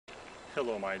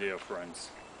Hello my dear friends.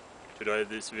 Today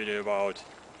this video about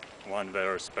one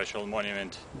very special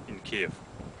monument in Kyiv,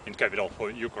 in capital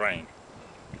for Ukraine.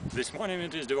 This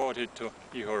monument is devoted to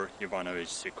Igor Ivanovich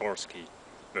Sikorsky,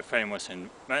 the famous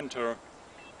inventor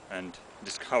and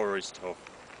discoverist of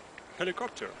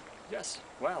helicopter. Yes,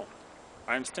 well,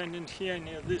 I'm standing here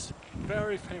near this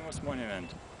very famous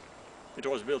monument. It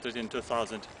was built in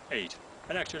 2008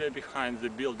 and actually behind the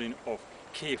building of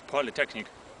Kyiv Polytechnic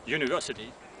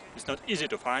University. It's not easy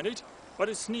to find it, but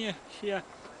it's near here.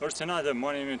 There's another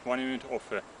monument of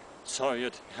a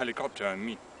Soviet helicopter,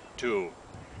 Me-2.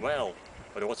 Well,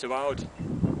 but what's about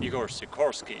Igor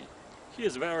Sikorsky? He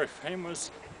is very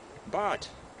famous, but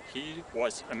he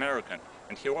was American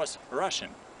and he was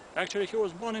Russian. Actually, he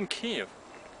was born in Kyiv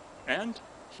and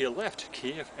he left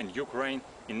Kyiv and Ukraine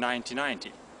in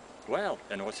 1990. Well,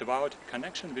 and what's about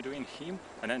connection between him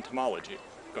and entomology?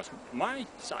 Because my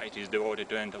site is devoted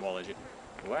to entomology.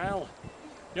 Well,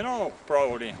 you know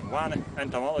probably one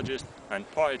entomologist and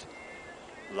poet,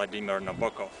 Vladimir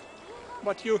Nabokov.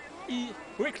 But you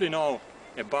quickly know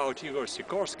about Igor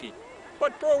Sikorsky,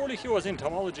 but probably he was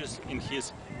entomologist in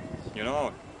his,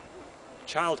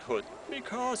 childhood,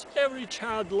 because every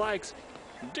child likes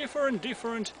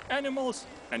different animals,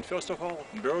 and first of all,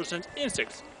 birds and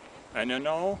insects. And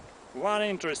one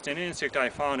interesting insect I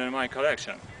found in my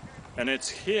collection, and it's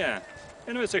here,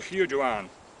 and it's a huge one.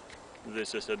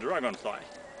 This is a dragonfly.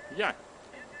 Yeah.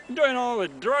 Do you know a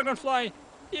dragonfly?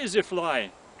 Easy fly.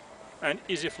 And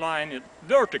easy flying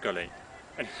vertically.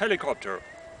 And helicopter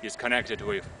is connected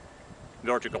with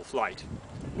vertical flight.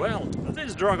 Well,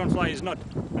 this dragonfly is not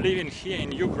living here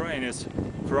in Ukraine, it's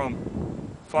from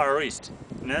Far East.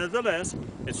 Nevertheless,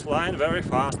 it's flying very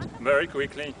fast, very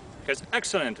quickly, has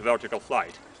excellent vertical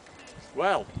flight.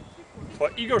 Well, for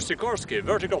Igor Sikorsky,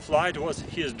 vertical flight was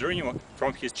his dream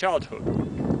from his childhood.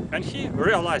 And he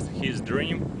realized his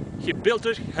dream. He built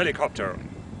a helicopter.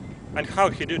 And how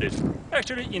he did it?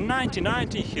 Actually, in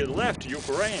 1990 he left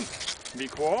Ukraine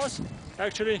because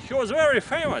actually he was very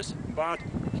famous, but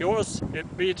he was a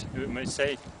bit, you may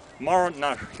say, more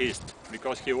narcissist,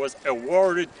 because he was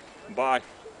awarded by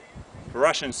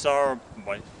Russian Tsar.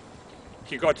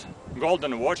 He got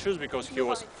golden watches because he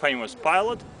was famous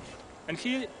pilot, and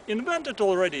he invented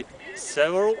already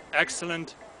several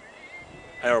excellent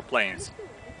airplanes.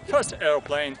 First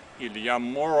airplane, Ilya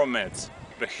Muromets,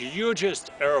 the hugest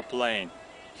airplane.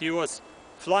 He was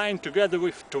flying together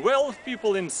with 12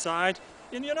 people inside,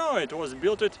 and it was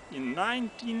built in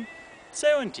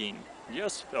 1917.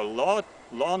 Yes, a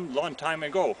long time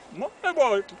ago,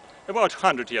 about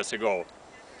 100 years ago.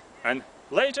 And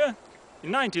later,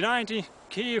 in 1990,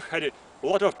 Kyiv had a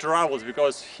lot of troubles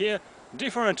because here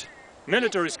different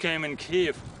militaries came in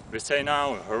Kyiv. We say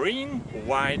now green,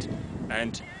 white,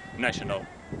 and national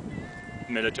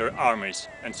military armies,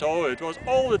 and so it was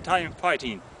all the time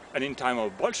fighting. And in time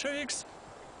of Bolsheviks,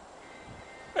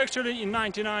 actually in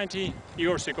 1990,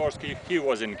 Igor Sikorsky, he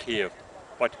was in Kyiv,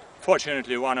 but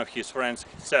fortunately one of his friends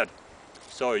said,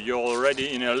 "So you're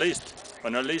already on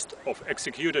a list of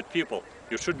executed people.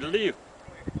 You should leave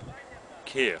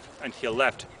Kyiv." And he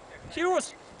left.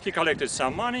 He collected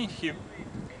some money. He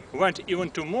went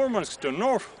even to Murmansk, to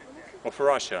north of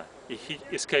Russia. He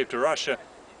escaped Russia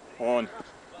on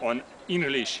an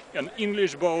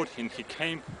English boat, and he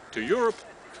came to Europe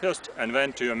first and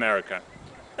went to America.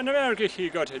 In America he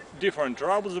got different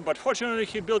troubles, but fortunately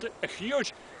he built a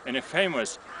huge and a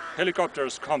famous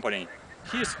helicopters company.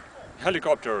 His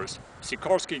helicopters,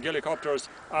 Sikorsky helicopters,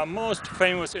 are most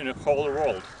famous in the whole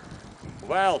world.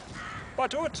 Well,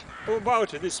 but what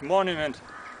about this monument?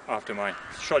 After my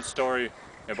short story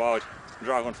about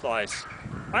dragonflies,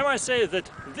 I must say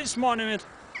that this monument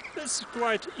is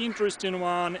quite interesting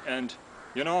one, and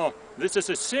this is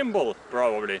a symbol,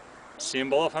 probably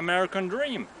symbol of American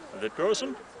dream. The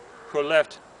person who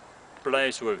left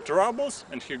place with troubles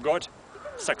and he got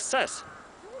success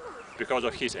because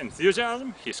of his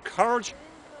enthusiasm, his courage,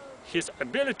 his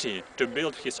ability to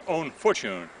build his own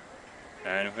fortune.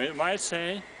 And we might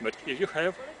say, but if you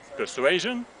have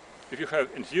persuasion, if you have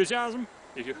enthusiasm,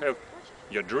 if you have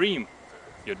your dream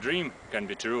can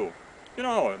be true.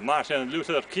 Martin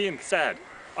Luther King said,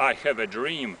 "I have a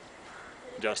dream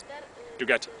just to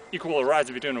get equal rights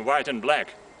between white and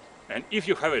black." And if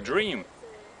you have a dream,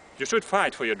 you should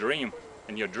fight for your dream,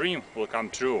 and your dream will come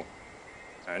true.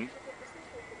 And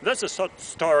that's a short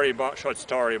story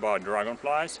about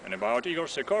dragonflies, and about Igor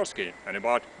Sikorsky, and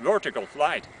about vertical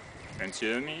flight. And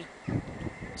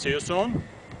see you soon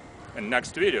in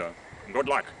next video. Good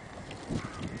luck!